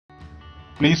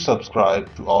Please subscribe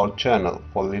to our channel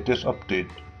for latest update.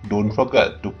 Don't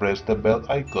forget to press the bell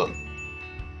icon.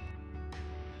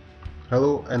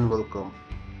 Hello and welcome.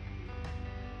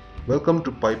 Welcome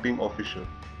to Piping Official.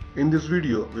 In this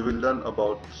video, we will learn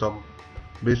about some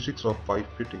basics of pipe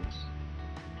fittings.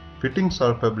 Fittings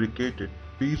are fabricated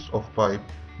pieces of pipe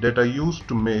that are used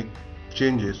to make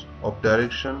changes of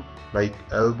direction like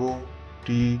elbow,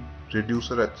 T,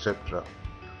 reducer, etc.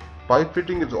 Pipe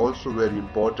fitting is also very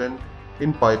important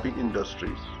in piping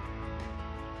industries.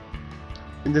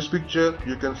 In this picture,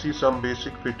 you can see some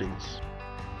basic fittings.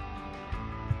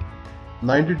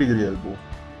 90-degree elbow.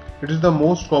 It is the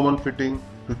most common fitting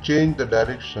to change the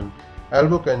direction.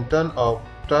 Elbow can turn up,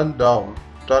 turn down,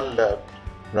 turn left,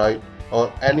 right,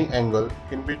 or any angle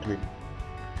in between.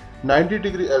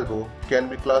 90-degree elbow can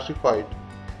be classified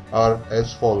are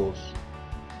as follows: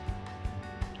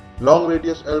 long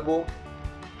radius elbow,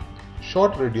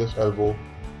 short radius elbow,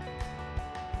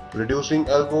 reducing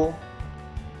elbow,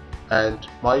 and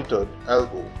mitered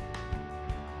elbow.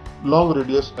 Long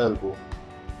radius elbow.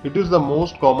 It is the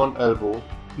most common elbow.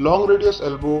 Long radius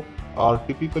elbow are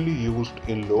typically used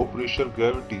in low pressure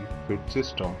gravity fed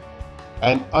system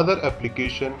and other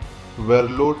application where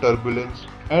low turbulence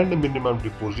and minimum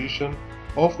deposition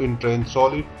of entrained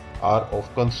solid are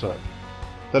of concern.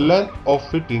 The length of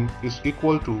fitting is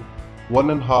equal to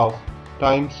 1.5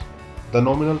 times the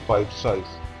nominal pipe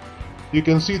size. You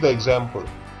can see the example.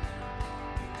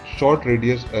 Short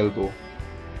radius elbow.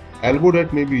 Elbow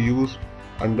that may be used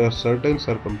under certain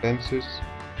circumstances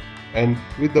and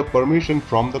with the permission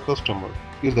from the customer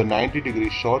is the 90-degree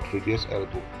short radius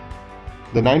elbow.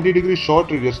 The 90-degree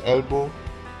short radius elbow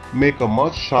make a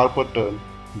much sharper turn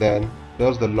than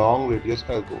does the long radius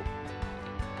elbow.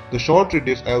 The short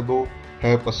radius elbow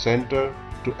have a center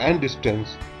to end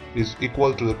distance is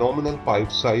equal to the nominal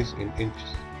pipe size in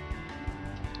inches.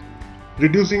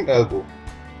 Reducing elbow.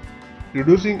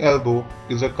 Reducing elbow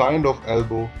is a kind of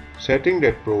elbow setting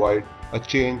that provide a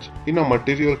change in a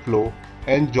material flow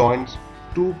and joins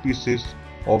two pieces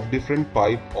of different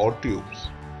pipe or tubes.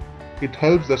 It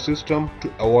helps the system to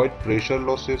avoid pressure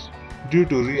losses due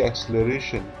to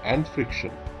reacceleration and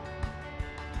friction.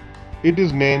 It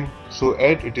is named so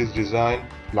as it is designed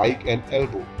like an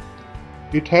elbow.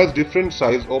 It has different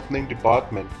size opening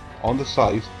department on the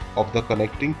sides of the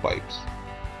connecting pipes.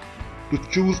 To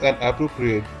choose an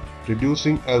appropriate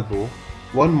reducing elbow,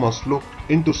 one must look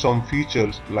into some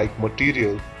features like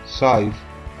material, size,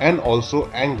 and also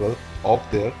angle of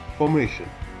their formation.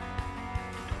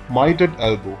 Mitered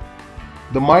elbow.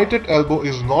 The mitered elbow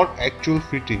is not actual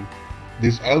fitting.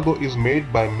 This elbow is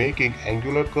made by making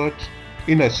angular cuts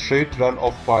in a straight run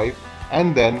of pipe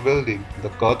and then welding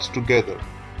the cuts together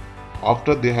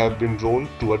after they have been rolled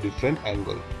to a different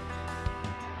angle.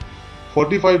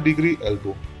 45-degree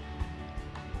elbow.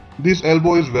 This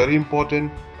elbow is very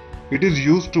important. It is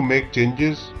used to make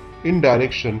changes in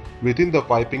direction within the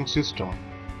piping system.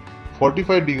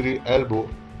 45-degree elbow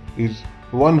is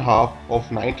 1/2 of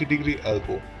 90-degree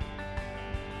elbow.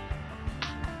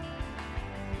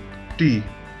 T.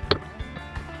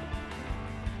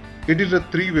 It is a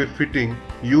three-way fitting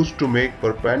used to make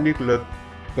perpendicular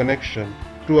connection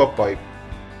to a pipe.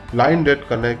 Line that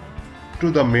connect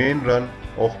to the main run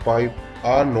of pipe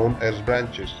are known as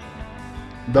branches.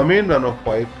 The main run of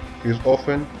pipe is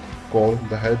often called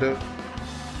the header.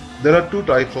 There are two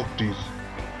types of T's,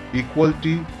 equal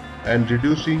T and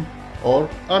reducing or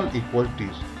unequal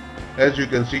T's, as you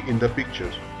can see in the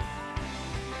pictures.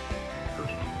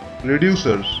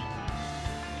 Reducers.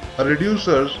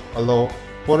 Reducers allow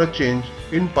for a change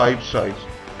in pipe size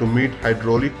to meet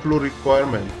hydraulic flow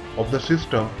requirement of the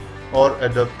system or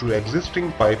adapt to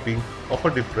existing piping of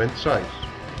a different size.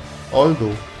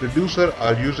 Although reducers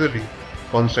are usually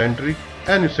concentric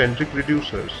and eccentric,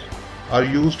 reducers are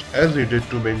used as needed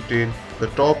to maintain the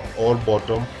top or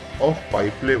bottom of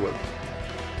pipe level.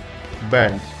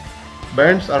 Bands.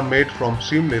 Bands are made from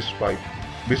seamless pipe.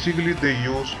 Basically they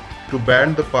use to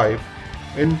band the pipe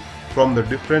in from the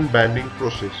different banding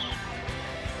process.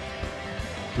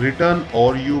 Return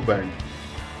or U-band.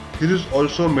 This is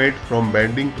also made from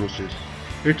banding process.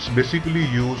 It's basically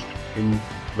used in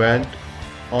vent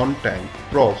on tank.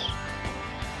 Cross.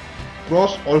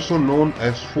 Cross, also known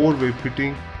as four-way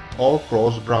fitting or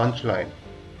cross branch line,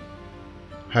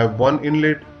 have one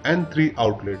inlet and three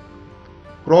outlet.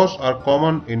 Cross are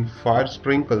common in fire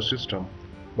sprinkler system,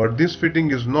 but this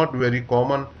fitting is not very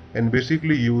common and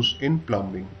basically used in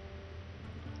plumbing.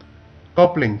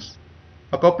 Couplings.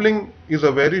 A coupling is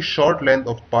a very short length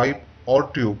of pipe or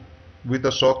tube with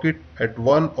a socket at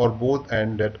one or both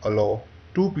ends that allow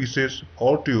two pieces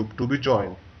or tube to be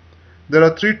joined. There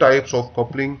are three types of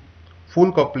coupling: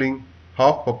 full coupling,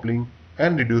 half coupling,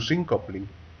 and reducing coupling.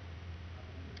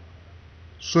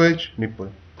 Swage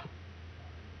nipple.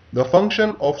 The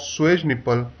function of swage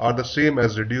nipple are the same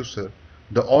as reducer.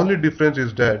 The only difference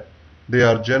is that they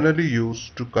are generally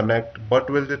used to connect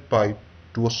butt-welded pipe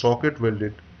to a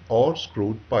socket-welded or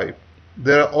screwed pipe.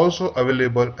 They are also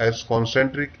available as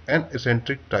concentric and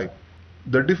eccentric type.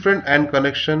 The different end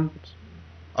connections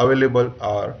available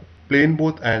are plain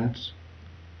both ends,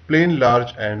 plain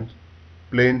large end,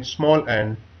 plain small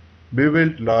end,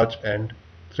 beveled large end,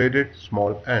 threaded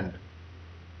small end.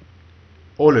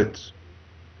 Olets.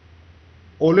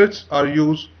 Olets are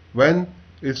used when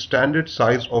its standard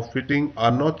size of fitting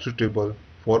are not suitable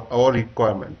for our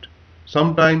requirement.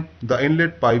 Sometimes the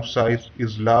inlet pipe size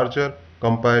is larger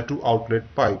compared to outlet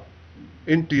pipe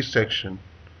in T section.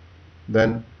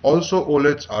 Then also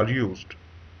olets are used.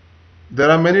 There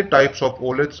are many types of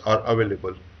olets are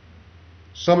available.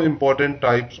 Some important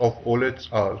types of olets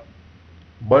are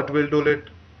butt weld olet,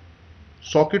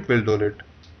 socket weld olet,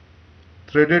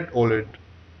 threaded olet,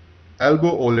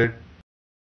 elbow olet,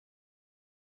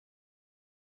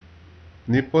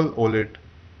 nipple olet,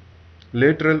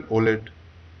 lateral olet,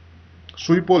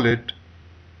 sweep olet,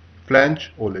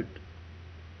 flange olet.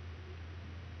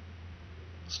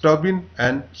 Stub-in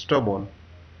and stub-on.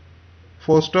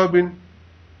 For stub-in,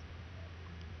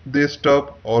 the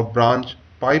stub or branch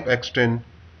pipe extend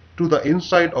to the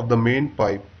inside of the main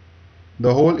pipe.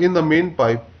 The hole in the main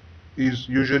pipe is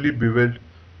usually beveled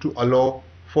to allow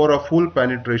for a full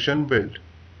penetration weld.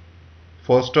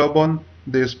 For stub-on,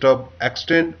 the stub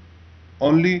extend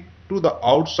only to the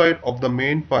outside of the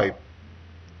main pipe.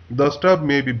 The stub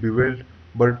may be beveled,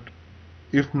 but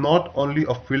if not, only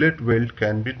a fillet weld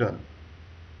can be done.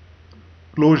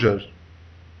 Closure.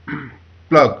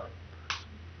 Plug.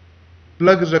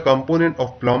 Plug is a component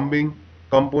of plumbing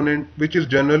component which is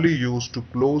generally used to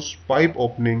close pipe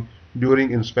opening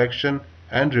during inspection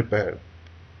and repair.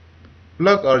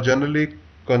 Plug are generally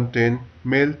contain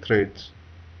male threads.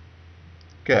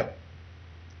 Cap.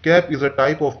 Cap is a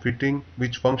type of fitting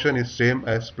which function is same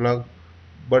as plug,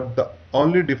 but the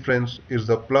only difference is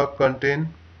the plug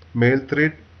contain male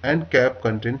thread and cap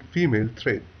contain female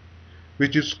thread,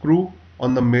 which is screw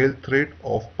on the male thread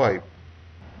of pipe.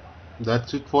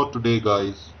 That's it for today,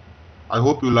 guys. I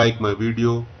hope you like my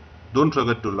video. Don't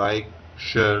forget to like,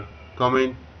 share,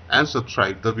 comment and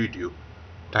subscribe the video.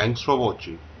 Thanks for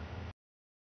watching.